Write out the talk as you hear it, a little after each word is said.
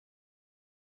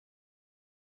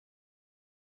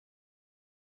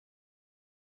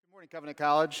Morning, Covenant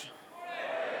College.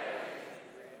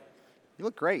 You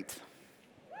look great.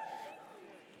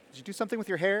 Did you do something with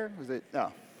your hair? Was it?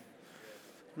 No.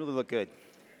 You really look good.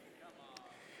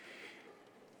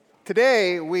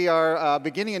 Today, we are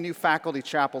beginning a new faculty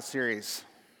chapel series.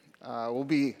 We'll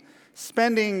be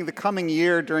spending the coming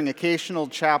year during occasional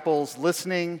chapels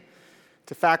listening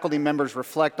to faculty members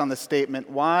reflect on the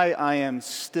statement, "Why I am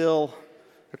still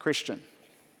a Christian."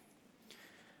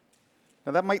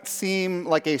 Now, that might seem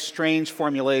like a strange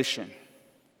formulation.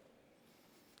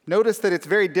 Notice that it's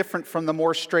very different from the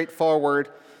more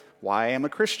straightforward, "Why I am a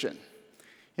Christian,"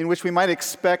 in which we might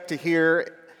expect to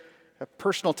hear a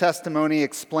personal testimony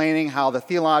explaining how the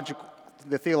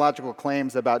theological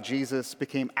claims about Jesus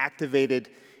became activated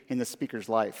in the speaker's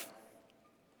life.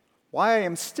 "Why I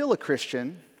am still a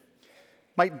Christian"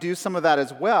 might do some of that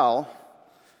as well,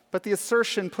 but the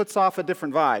assertion puts off a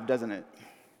different vibe, doesn't it?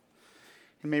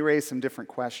 It may raise some different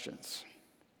questions.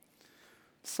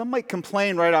 Some might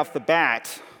complain right off the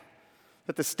bat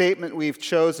that the statement we've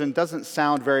chosen doesn't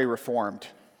sound very reformed.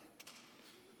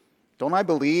 Don't I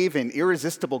believe in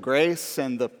irresistible grace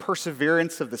and the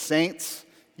perseverance of the saints,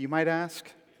 you might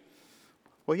ask?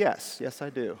 Well, yes,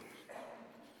 I do.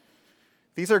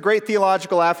 These are great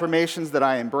theological affirmations that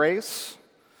I embrace,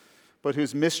 but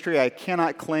whose mystery I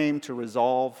cannot claim to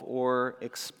resolve or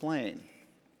explain.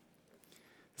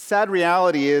 The sad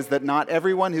reality is that not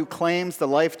everyone who claims the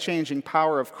life-changing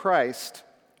power of Christ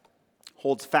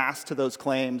holds fast to those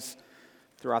claims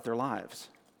throughout their lives.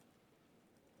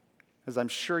 As I'm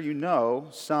sure you know,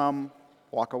 some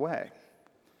walk away.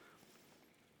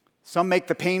 Some make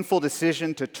the painful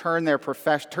decision to turn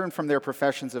from their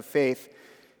professions of faith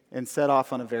and set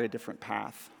off on a very different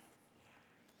path.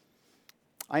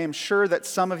 I am sure that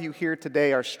some of you here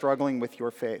today are struggling with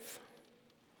your faith,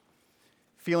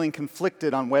 feeling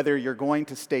conflicted on whether you're going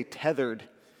to stay tethered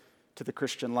to the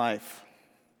Christian life.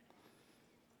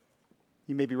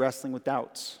 You may be wrestling with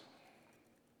doubts.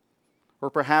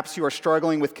 Or perhaps you are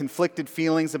struggling with conflicted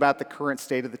feelings about the current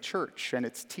state of the church and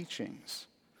its teachings.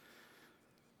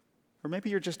 Or maybe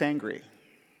you're just angry.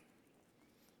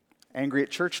 Angry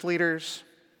at church leaders,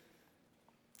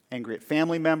 angry at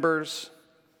family members,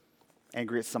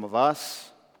 angry at some of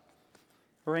us,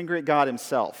 or angry at God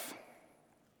himself.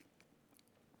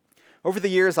 Over the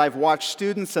years, I've watched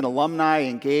students and alumni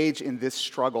engage in this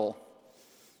struggle.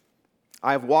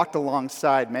 I've walked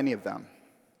alongside many of them.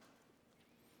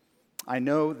 I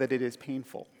know that it is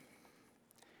painful.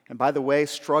 And by the way,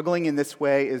 struggling in this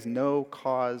way is no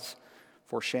cause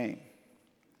for shame.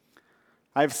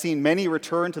 I've seen many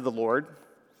return to the Lord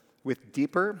with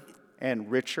deeper and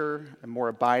richer and more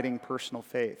abiding personal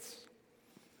faiths.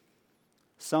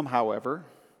 Some, however,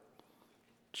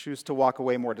 choose to walk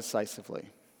away more decisively.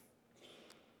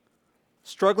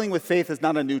 Struggling with faith is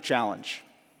not a new challenge,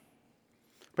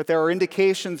 but there are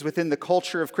indications within the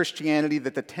culture of Christianity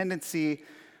that the tendency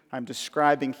I'm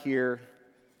describing here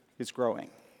is growing.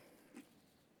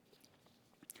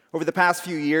 Over the past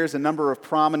few years, a number of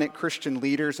prominent Christian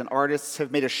leaders and artists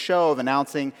have made a show of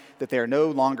announcing that they are no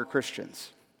longer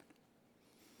Christians.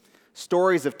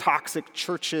 Stories of toxic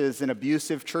churches and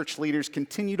abusive church leaders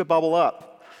continue to bubble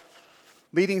up,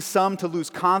 leading some to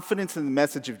lose confidence in the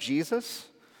message of Jesus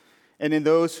and in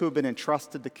those who have been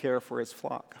entrusted to care for his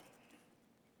flock.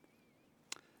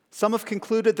 Some have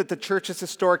concluded that the church's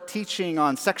historic teaching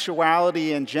on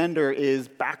sexuality and gender is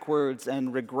backwards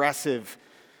and regressive,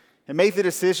 and made the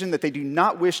decision that they do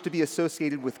not wish to be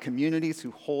associated with communities who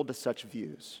hold to such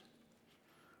views.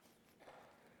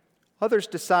 Others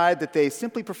decide that they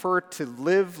simply prefer to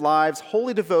live lives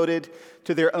wholly devoted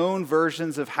to their own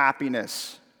versions of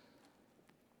happiness,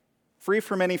 free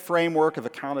from any framework of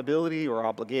accountability or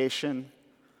obligation.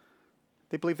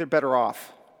 They believe they're better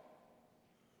off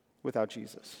without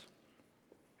Jesus.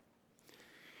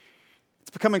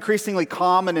 It's become increasingly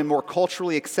common and more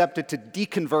culturally accepted to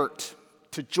deconvert,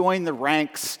 to join the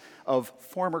ranks of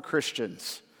former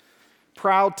Christians.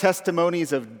 Proud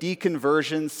testimonies of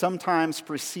deconversion, sometimes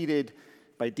preceded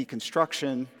by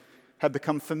deconstruction, have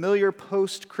become familiar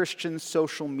post-Christian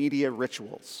social media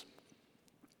rituals.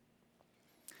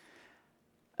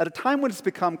 At a time when it's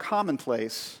become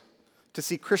commonplace to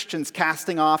see Christians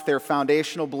casting off their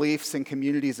foundational beliefs in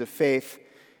communities of faith,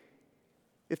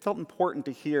 it felt important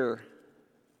to hear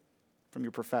from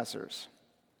your professors.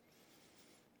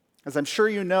 As I'm sure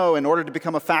you know, in order to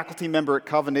become a faculty member at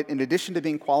Covenant, in addition to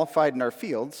being qualified in our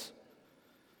fields,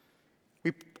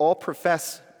 we all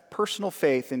profess personal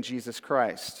faith in Jesus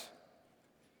Christ.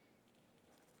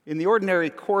 In the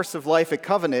ordinary course of life at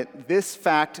Covenant, this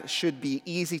fact should be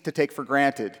easy to take for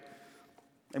granted,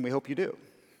 and we hope you do.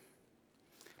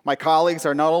 My colleagues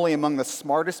are not only among the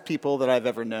smartest people that I've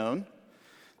ever known,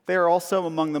 they are also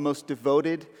among the most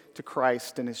devoted to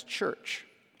Christ and his church.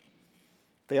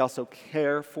 They also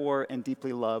care for and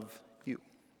deeply love you.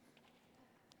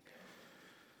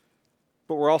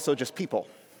 But we're also just people.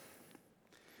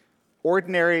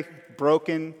 Ordinary,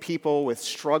 broken people with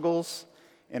struggles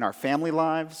in our family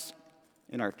lives,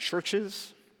 in our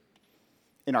churches,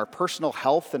 in our personal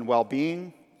health and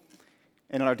well-being,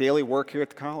 and in our daily work here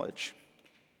at the college.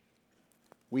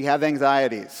 We have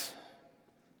anxieties.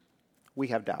 We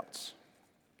have doubts.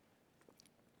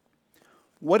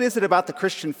 What is it about the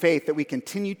Christian faith that we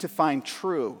continue to find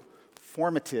true,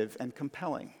 formative, and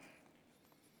compelling?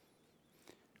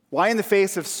 Why, in the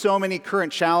face of so many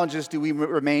current challenges, do we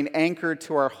remain anchored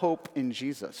to our hope in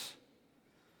Jesus?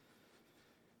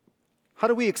 How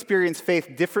do we experience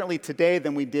faith differently today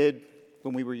than we did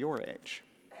when we were your age?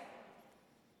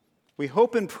 We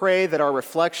hope and pray that our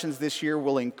reflections this year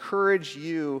will encourage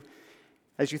you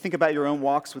as you think about your own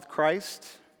walks with Christ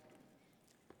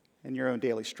and your own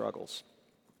daily struggles.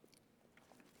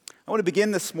 I want to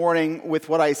begin this morning with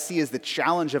what I see as the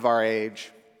challenge of our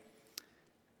age.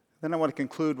 Then I want to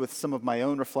conclude with some of my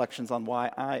own reflections on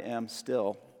why I am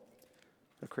still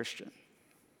a Christian.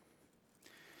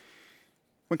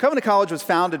 When Covenant College was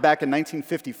founded back in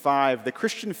 1955, the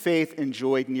Christian faith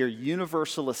enjoyed near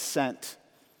universal assent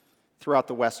throughout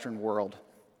the Western world,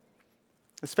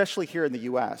 especially here in the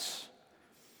U.S.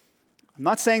 I'm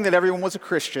not saying that everyone was a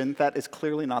Christian. That is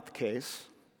clearly not the case.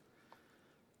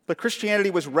 But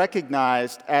Christianity was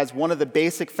recognized as one of the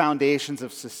basic foundations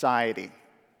of society,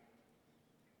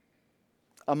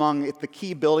 among the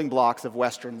key building blocks of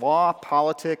Western law,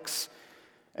 politics,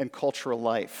 and cultural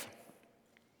life.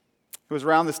 It was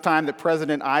around this time that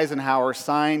President Eisenhower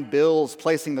signed bills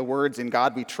placing the words "In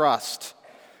God We Trust"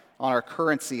 on our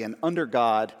currency and "Under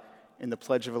God" in the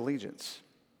Pledge of Allegiance.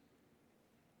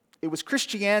 It was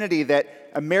Christianity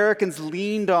that Americans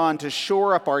leaned on to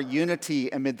shore up our unity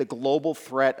amid the global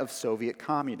threat of Soviet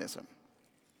communism.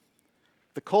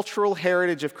 The cultural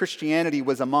heritage of Christianity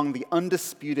was among the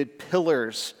undisputed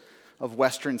pillars of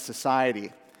Western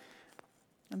society,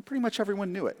 and pretty much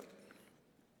everyone knew it.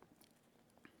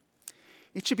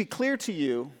 It should be clear to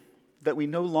you that we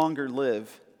no longer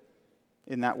live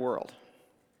in that world.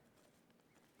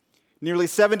 Nearly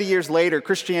 70 years later,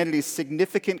 Christianity's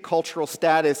significant cultural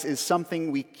status is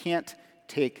something we can't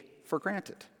take for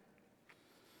granted.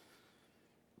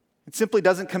 It simply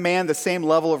doesn't command the same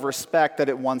level of respect that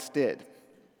it once did.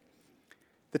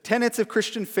 The tenets of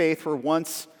Christian faith were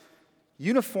once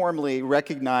uniformly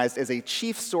recognized as a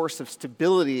chief source of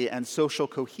stability and social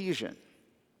cohesion.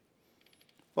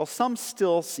 While some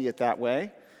still see it that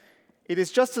way, it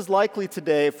is just as likely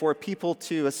today for people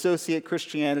to associate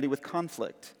Christianity with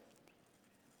conflict,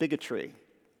 bigotry,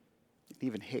 and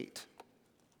even hate.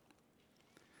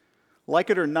 Like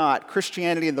it or not,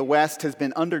 Christianity in the West has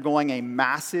been undergoing a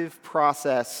massive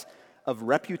process of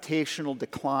reputational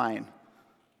decline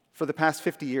for the past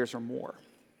 50 years or more.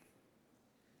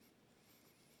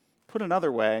 Put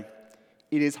another way,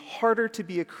 it is harder to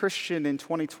be a Christian in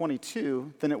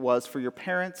 2022 than it was for your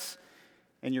parents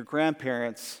and your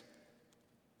grandparents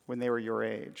when they were your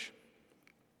age.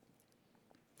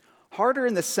 Harder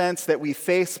in the sense that we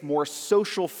face more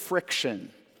social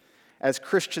friction as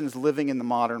Christians living in the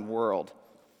modern world.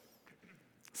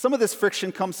 Some of this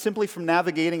friction comes simply from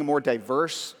navigating a more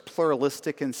diverse,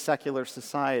 pluralistic, and secular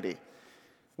society.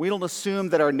 We don't assume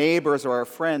that our neighbors or our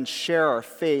friends share our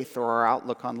faith or our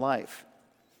outlook on life.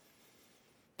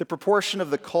 The proportion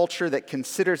of the culture that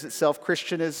considers itself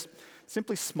Christian is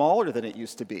simply smaller than it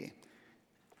used to be,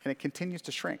 and it continues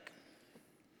to shrink.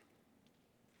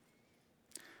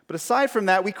 But aside from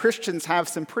that, we Christians have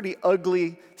some pretty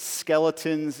ugly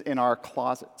skeletons in our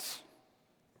closets.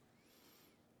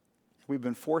 We've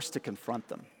been forced to confront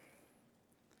them.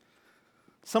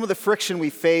 Some of the friction we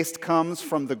faced comes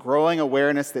from the growing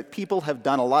awareness that people have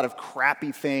done a lot of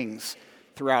crappy things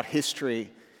throughout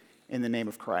history in the name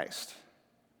of Christ.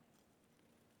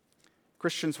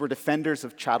 Christians were defenders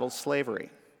of chattel slavery,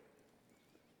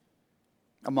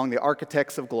 among the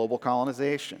architects of global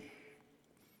colonization,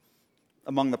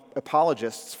 among the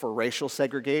apologists for racial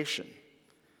segregation,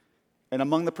 and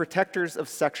among the protectors of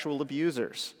sexual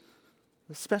abusers,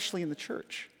 especially in the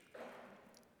church.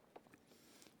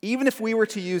 Even if we were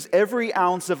to use every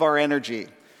ounce of our energy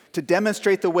to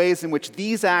demonstrate the ways in which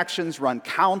these actions run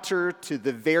counter to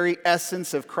the very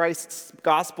essence of Christ's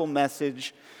gospel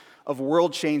message of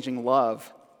world-changing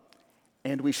love,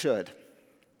 and we should,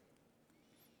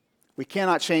 we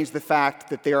cannot change the fact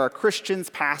that there are Christians,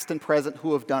 past and present,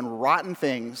 who have done rotten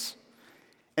things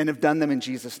and have done them in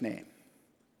Jesus' name.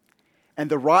 and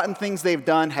the rotten things they've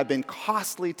done have been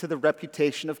costly to the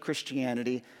reputation of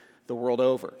Christianity the world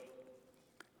over.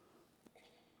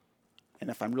 And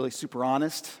if I'm really super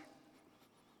honest,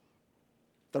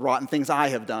 the rotten things I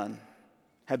have done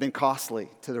have been costly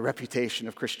to the reputation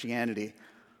of Christianity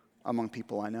among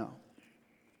people I know.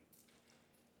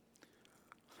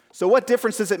 So what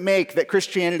difference does it make that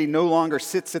Christianity no longer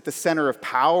sits at the center of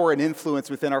power and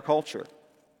influence within our culture?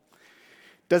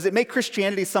 Does it make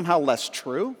Christianity somehow less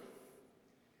true?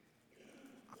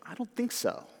 I don't think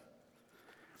so.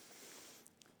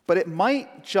 But it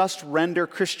might just render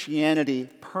Christianity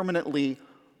permanently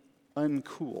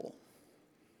uncool.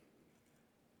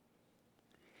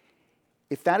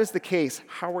 If that is the case,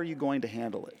 how are you going to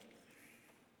handle it?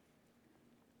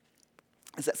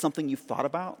 Is that something you've thought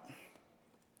about?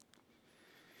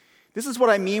 This is what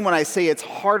I mean when I say it's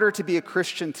harder to be a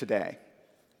Christian today.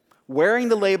 Wearing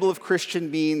the label of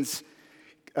Christian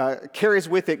carries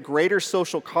with it greater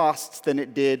social costs than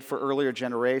it did for earlier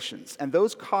generations, and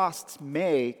those costs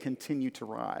may continue to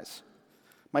rise.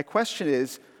 My question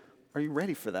is, are you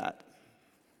ready for that?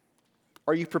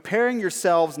 Are you preparing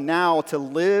yourselves now to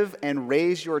live and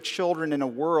raise your children in a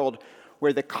world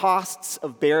where the costs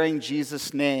of bearing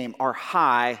Jesus' name are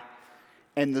high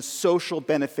and the social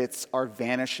benefits are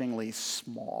vanishingly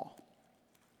small?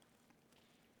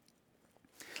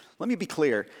 Let me be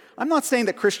clear. I'm not saying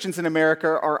that Christians in America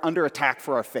are under attack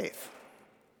for our faith.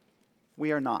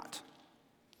 We are not.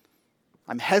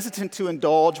 I'm hesitant to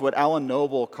indulge what Alan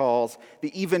Noble calls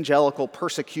the evangelical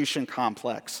persecution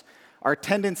complex, our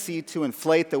tendency to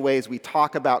inflate the ways we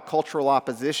talk about cultural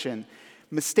opposition,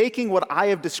 mistaking what I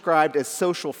have described as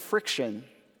social friction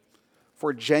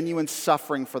for genuine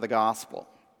suffering for the gospel,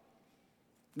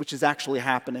 which is actually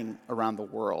happening around the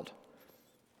world.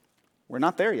 We're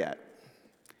not there yet,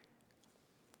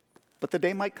 but the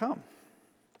day might come.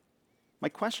 My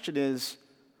question is,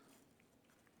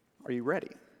 are you ready?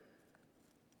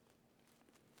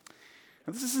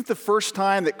 Now, this isn't the first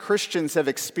time that Christians have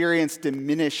experienced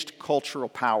diminished cultural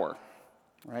power,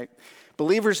 right?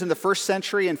 Believers in the first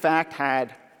century, in fact,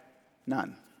 had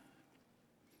none.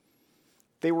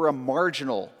 They were a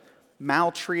marginal,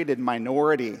 maltreated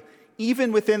minority,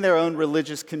 even within their own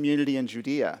religious community in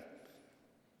Judea,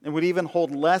 and would even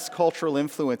hold less cultural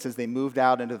influence as they moved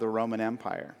out into the Roman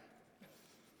Empire.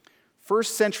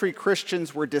 First century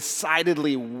Christians were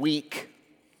decidedly weak,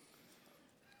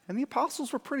 and the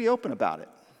apostles were pretty open about it.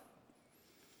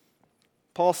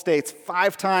 Paul states,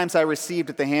 5 times I received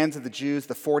at the hands of the Jews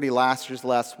the 40 lashes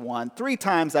less one. 3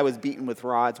 times I was beaten with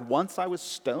rods. Once I was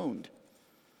stoned.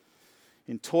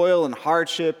 In toil and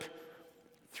hardship,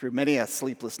 through many a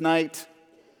sleepless night,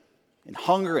 in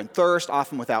hunger and thirst,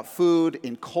 often without food,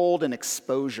 in cold and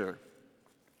exposure.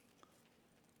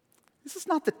 This is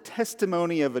not the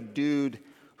testimony of a dude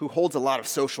who holds a lot of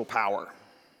social power,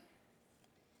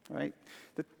 right?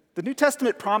 The New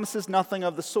Testament promises nothing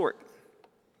of the sort.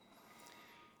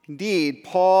 Indeed,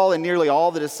 Paul and nearly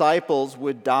all the disciples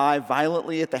would die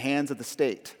violently at the hands of the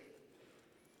state.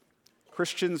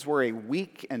 Christians were a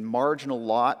weak and marginal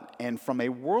lot, and from a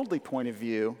worldly point of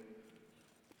view,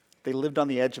 they lived on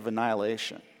the edge of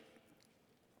annihilation.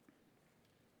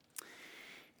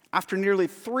 After nearly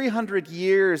 300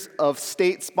 years of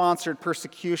state-sponsored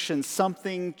persecution,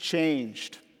 something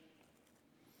changed.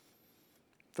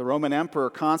 The Roman Emperor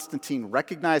Constantine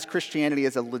recognized Christianity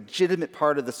as a legitimate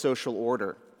part of the social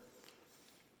order.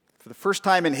 For the first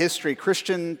time in history,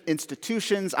 Christian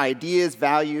institutions, ideas,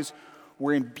 values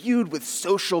were imbued with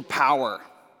social power.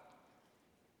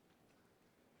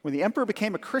 When the emperor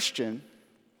became a Christian,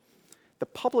 the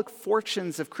public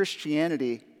fortunes of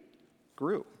Christianity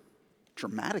grew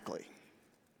dramatically.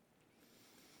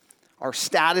 Our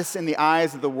status in the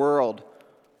eyes of the world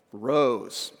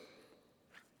rose.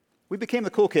 We became the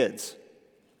cool kids.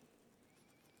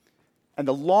 And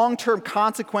the long-term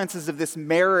consequences of this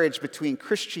marriage between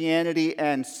Christianity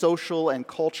and social and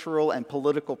cultural and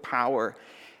political power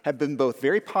have been both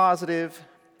very positive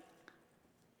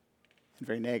and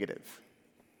very negative.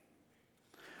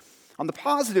 On the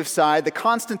positive side, the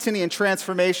Constantinian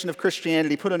transformation of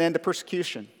Christianity put an end to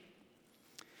persecution,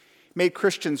 made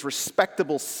Christians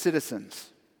respectable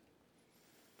citizens.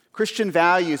 Christian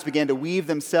values began to weave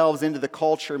themselves into the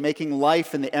culture, making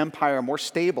life in the empire more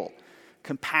stable,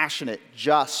 compassionate,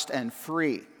 just, and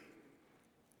free.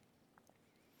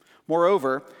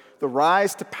 Moreover, the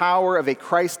rise to power of a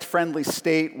Christ-friendly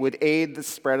state would aid the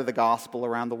spread of the gospel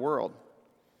around the world.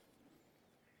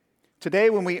 Today,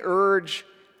 when we urge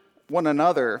one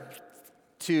another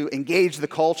to engage the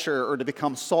culture or to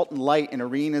become salt and light in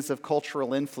arenas of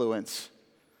cultural influence,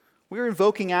 we are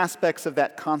invoking aspects of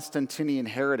that Constantinian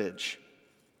heritage.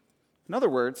 In other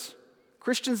words,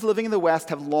 Christians living in the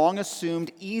West have long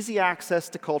assumed easy access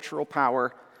to cultural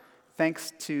power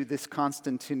thanks to this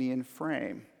Constantinian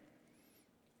frame.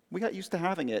 We got used to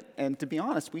having it, and to be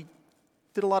honest, we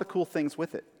did a lot of cool things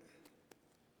with it.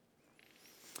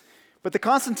 But the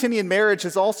Constantinian marriage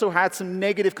has also had some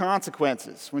negative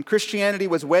consequences. When Christianity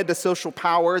was wed to social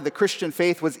power, the Christian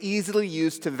faith was easily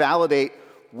used to validate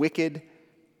wicked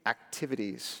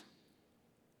activities.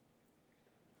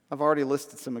 I've already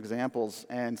listed some examples,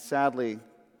 and sadly,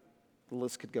 the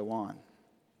list could go on.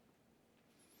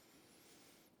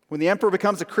 When the emperor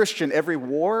becomes a Christian, every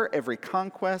war, every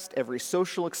conquest, every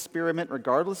social experiment,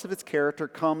 regardless of its character,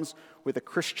 comes with a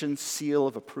Christian seal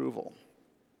of approval.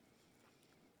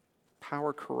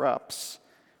 Power corrupts,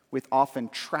 with often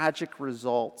tragic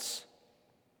results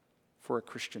for a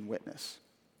Christian witness.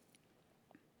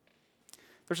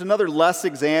 There's another less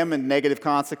examined negative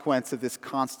consequence of this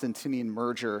Constantinian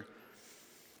merger.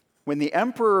 When the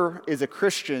emperor is a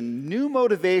Christian, new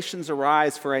motivations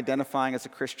arise for identifying as a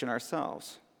Christian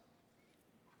ourselves.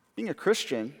 Being a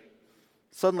Christian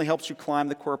suddenly helps you climb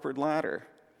the corporate ladder.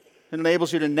 It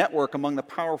enables you to network among the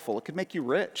powerful. It could make you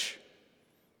rich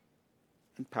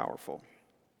and powerful.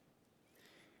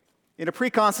 In a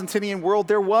pre-Constantinian world,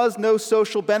 there was no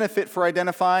social benefit for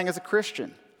identifying as a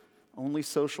Christian, only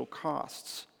social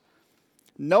costs.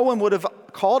 No one would have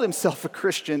called himself a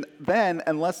Christian then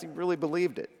unless he really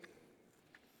believed it.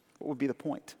 What would be the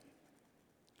point?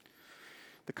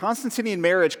 The Constantinian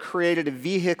marriage created a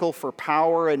vehicle for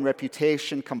power and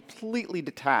reputation completely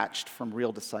detached from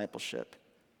real discipleship.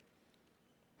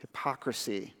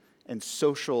 Hypocrisy and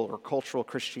social or cultural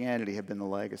Christianity have been the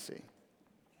legacy.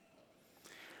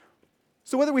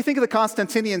 So whether we think of the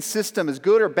Constantinian system as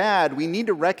good or bad, we need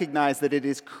to recognize that it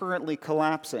is currently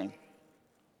collapsing.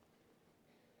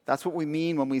 That's what we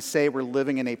mean when we say we're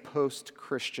living in a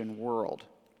post-Christian world.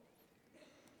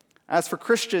 As for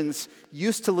Christians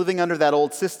used to living under that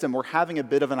old system, we're having a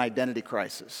bit of an identity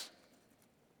crisis.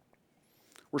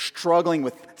 We're struggling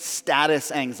with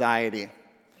status anxiety.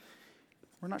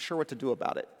 We're not sure what to do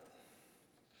about it.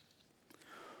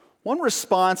 One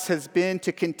response has been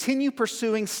to continue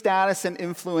pursuing status and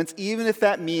influence, even if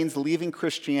that means leaving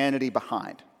Christianity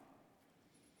behind.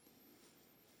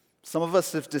 Some of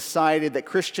us have decided that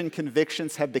Christian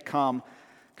convictions have become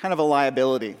kind of a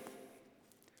liability.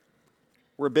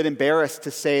 We're a bit embarrassed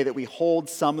to say that we hold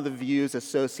some of the views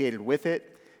associated with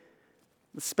it,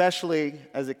 especially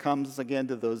as it comes, again,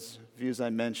 to those views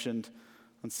I mentioned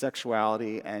on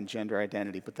sexuality and gender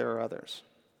identity, but there are others.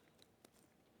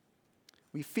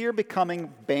 We fear becoming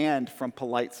banned from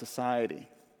polite society.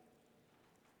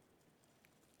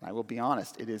 I will be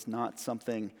honest, it is not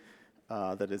something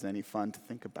that is any fun to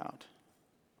think about.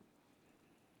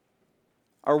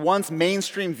 Our once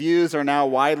mainstream views are now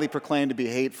widely proclaimed to be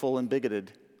hateful and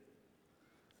bigoted.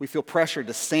 We feel pressured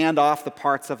to sand off the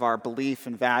parts of our belief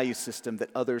and value system that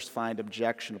others find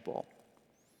objectionable.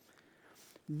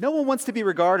 No one wants to be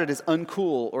regarded as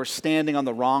uncool or standing on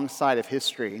the wrong side of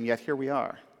history, and yet here we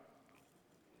are.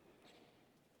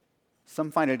 Some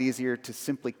find it easier to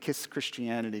simply kiss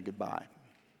Christianity goodbye.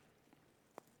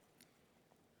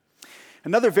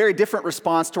 Another very different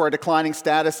response to our declining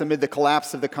status amid the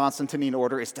collapse of the Constantinian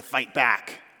order is to fight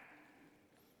back.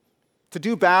 To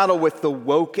do battle with the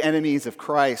woke enemies of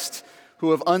Christ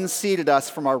who have unseated us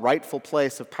from our rightful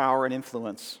place of power and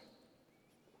influence.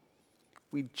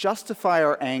 We justify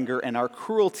our anger and our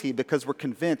cruelty because we're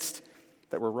convinced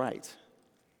that we're right.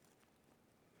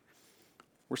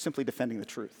 We're simply defending the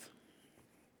truth.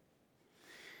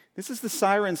 This is the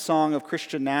siren song of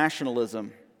Christian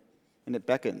nationalism, and it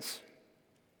beckons.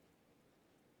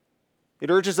 It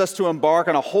urges us to embark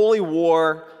on a holy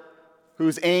war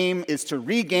whose aim is to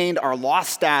regain our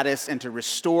lost status and to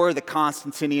restore the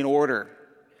Constantinian order.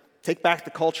 Take back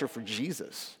the culture for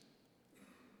Jesus.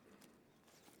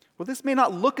 Well, this may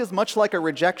not look as much like a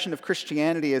rejection of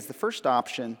Christianity as the first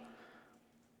option.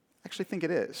 I actually think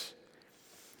it is.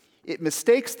 It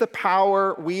mistakes the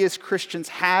power we as Christians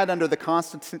had under the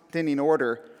Constantinian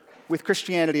order with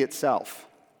Christianity itself.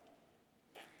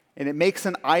 And it makes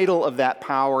an idol of that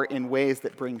power in ways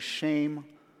that bring shame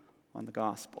on the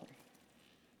gospel.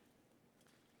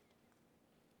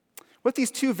 What these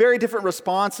two very different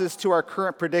responses to our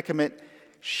current predicament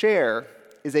share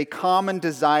is a common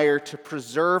desire to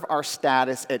preserve our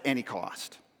status at any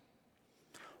cost.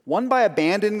 One by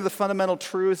abandoning the fundamental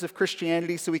truths of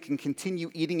Christianity so we can continue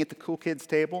eating at the cool kids'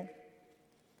 table.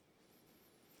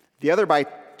 The other by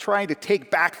trying to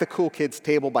take back the cool kids'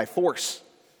 table by force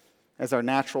as our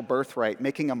natural birthright,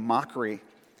 making a mockery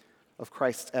of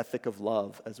Christ's ethic of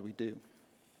love as we do.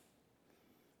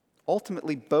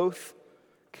 Ultimately, both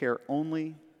care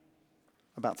only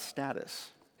about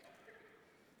status.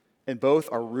 And both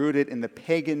are rooted in the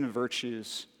pagan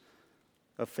virtues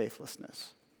of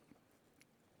faithlessness.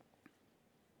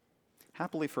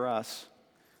 Happily for us,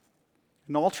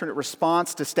 an alternate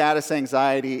response to status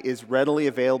anxiety is readily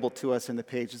available to us in the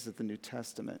pages of the New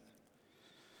Testament.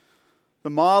 The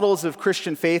models of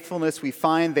Christian faithfulness we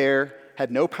find there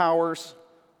had no powers,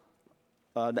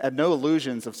 had no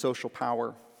illusions of social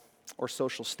power or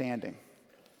social standing.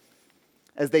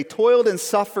 As they toiled and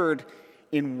suffered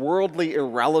in worldly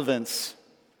irrelevance,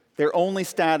 their only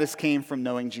status came from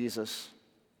knowing Jesus,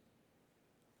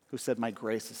 who said, "My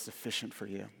grace is sufficient for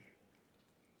you,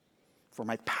 for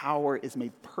my power is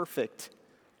made perfect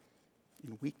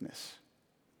in weakness."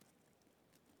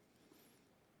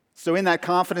 So in that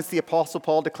confidence, the Apostle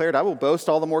Paul declared, "I will boast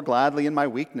all the more gladly in my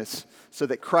weakness, so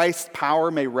that Christ's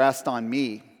power may rest on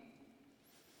me.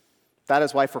 That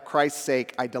is why, for Christ's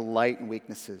sake, I delight in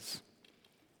weaknesses,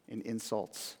 in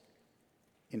insults,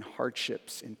 in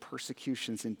hardships, in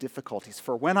persecutions, in difficulties.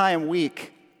 For when I am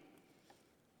weak,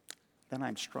 then I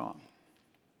am strong."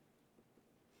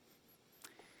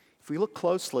 If we look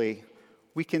closely,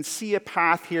 we can see a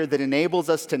path here that enables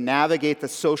us to navigate the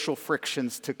social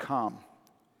frictions to come.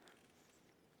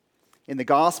 In the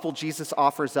gospel, Jesus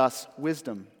offers us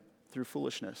wisdom through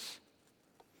foolishness,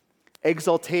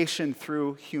 exaltation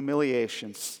through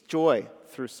humiliation, joy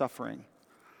through suffering.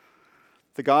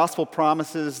 The gospel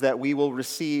promises that we will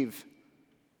receive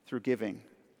through giving,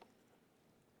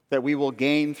 that we will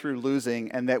gain through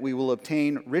losing, and that we will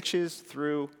obtain riches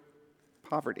through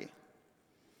poverty.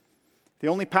 The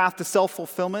only path to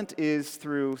self-fulfillment is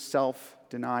through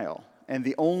self-denial, and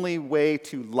the only way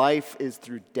to life is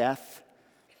through death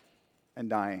and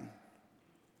dying.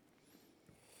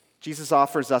 Jesus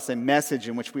offers us a message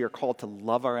in which we are called to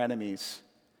love our enemies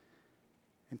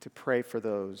and to pray for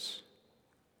those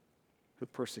who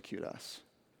persecute us.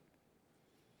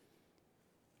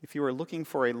 If you are looking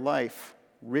for a life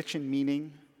rich in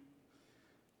meaning,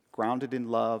 grounded in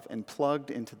love, and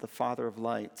plugged into the Father of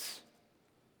lights,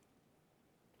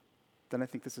 then I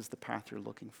think this is the path you're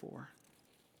looking for.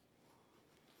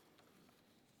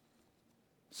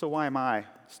 So why am I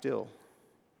still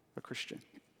a Christian?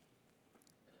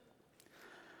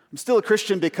 I'm still a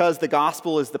Christian because the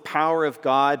gospel is the power of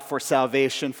God for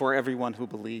salvation for everyone who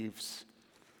believes.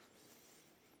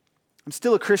 I'm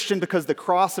still a Christian because the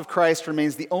cross of Christ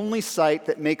remains the only sight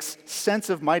that makes sense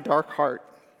of my dark heart.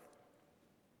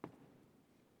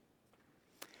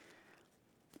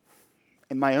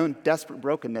 And my own desperate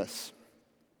brokenness,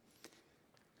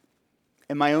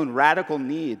 and my own radical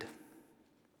need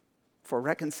for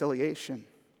reconciliation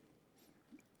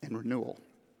and renewal.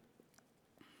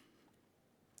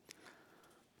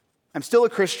 I'm still a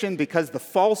Christian because the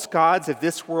false gods of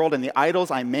this world and the idols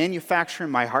I manufacture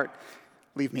in my heart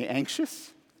leave me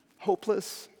anxious,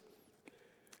 hopeless,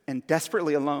 and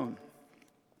desperately alone.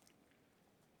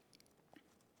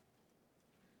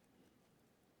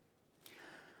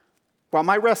 While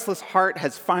my restless heart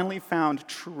has finally found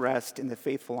true rest in the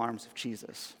faithful arms of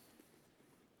Jesus,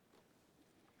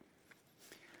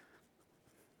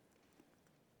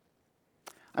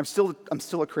 I'm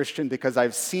still a Christian because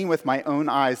I've seen with my own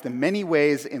eyes the many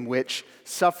ways in which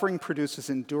suffering produces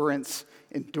endurance,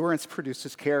 endurance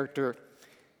produces character,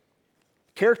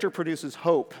 character produces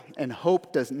hope, and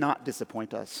hope does not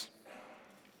disappoint us.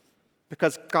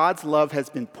 Because God's love has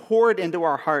been poured into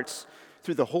our hearts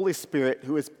through the Holy Spirit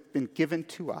who has been given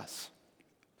to us.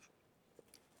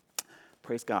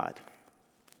 Praise God.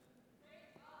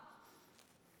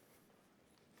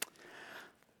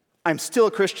 I'm still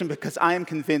a Christian because I am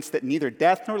convinced that neither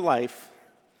death nor life,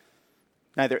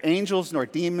 neither angels nor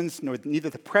demons, nor neither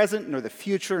the present nor the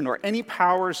future, nor any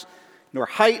powers, nor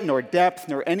height nor depth,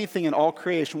 nor anything in all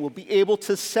creation will be able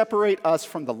to separate us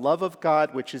from the love of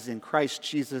God which is in Christ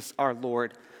Jesus our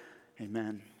Lord.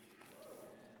 Amen.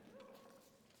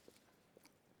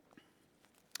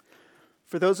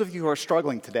 For those of you who are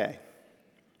struggling today,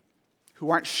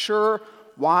 who aren't sure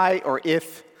why or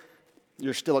if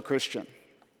you're still a Christian,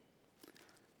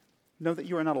 know that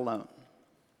you are not alone.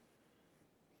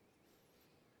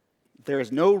 There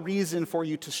is no reason for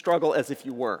you to struggle as if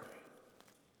you were.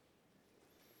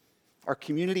 Our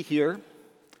community here,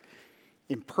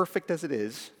 imperfect as it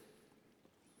is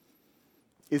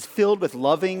filled with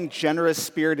loving,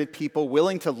 generous-spirited people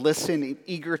willing to listen and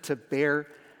eager to bear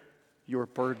your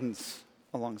burdens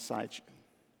alongside you.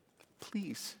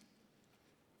 Please,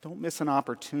 don't miss an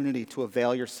opportunity to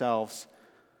avail yourselves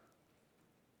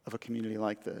of a community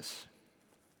like this.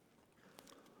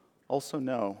 Also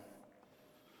know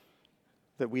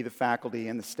that we, the faculty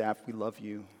and the staff, we love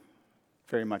you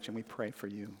very much, and we pray for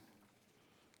you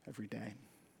every day.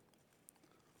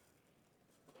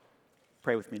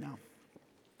 Pray with me now.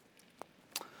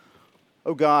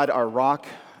 O God, our rock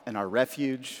and our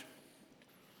refuge,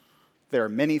 there are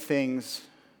many things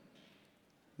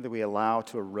that we allow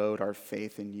to erode our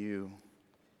faith in you.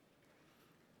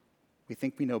 We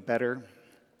think we know better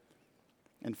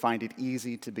and find it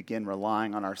easy to begin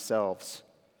relying on ourselves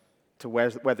to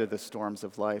weather the storms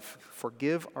of life.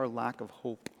 Forgive our lack of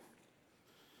hope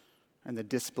and the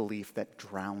disbelief that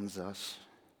drowns us.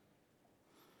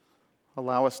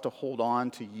 Allow us to hold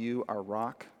on to you, our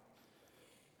rock,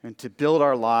 and to build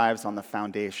our lives on the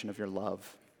foundation of your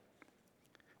love.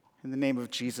 In the name of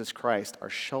Jesus Christ, our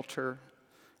shelter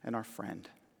and our friend.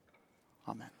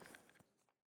 Amen.